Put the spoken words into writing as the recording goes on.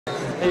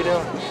How you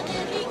doing?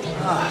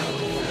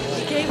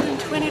 We gave them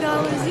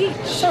 $20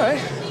 each. All right.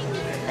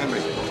 Henry,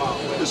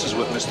 this is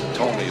what Mr.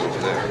 Tony over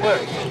there. Where?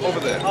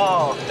 Over there.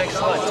 Oh, thanks a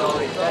lot,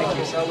 Tony. Thank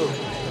you. Salute.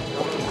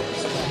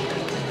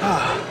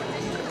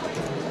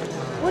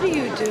 What do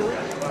you do?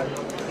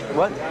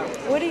 What?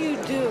 What do you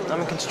do?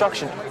 I'm in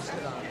construction.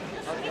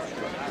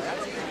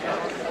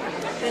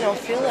 You don't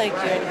feel like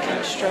you're in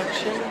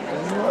construction.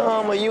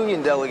 No, I'm a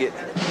union delegate.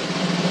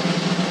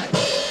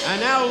 And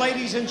now,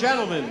 ladies and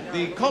gentlemen,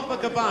 the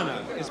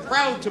Copacabana is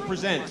proud to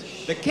present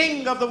the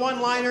king of the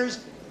one-liners,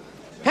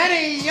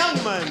 Henny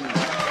Youngman.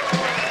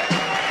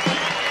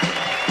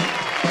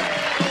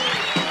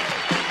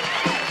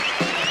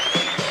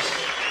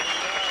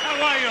 How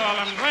are you all?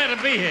 I'm glad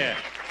to be here.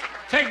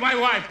 Take my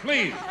wife,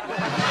 please.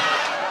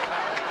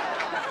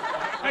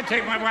 I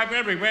take my wife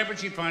everywhere, but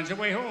she finds her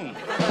way home.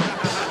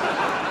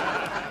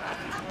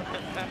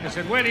 I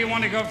said, where do you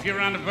want to go for your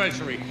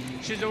anniversary?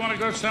 She said, I want to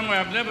go somewhere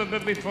I've never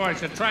been before. I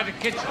said, try the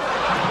kitchen.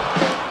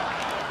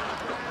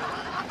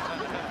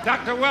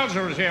 Dr.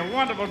 Welser was here,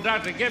 wonderful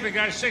doctor. Gave a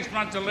guy 6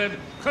 months to live,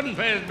 couldn't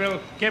pay his bill,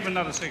 gave him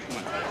another 6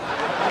 months.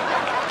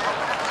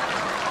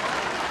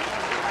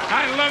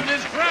 I love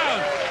this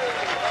crowd.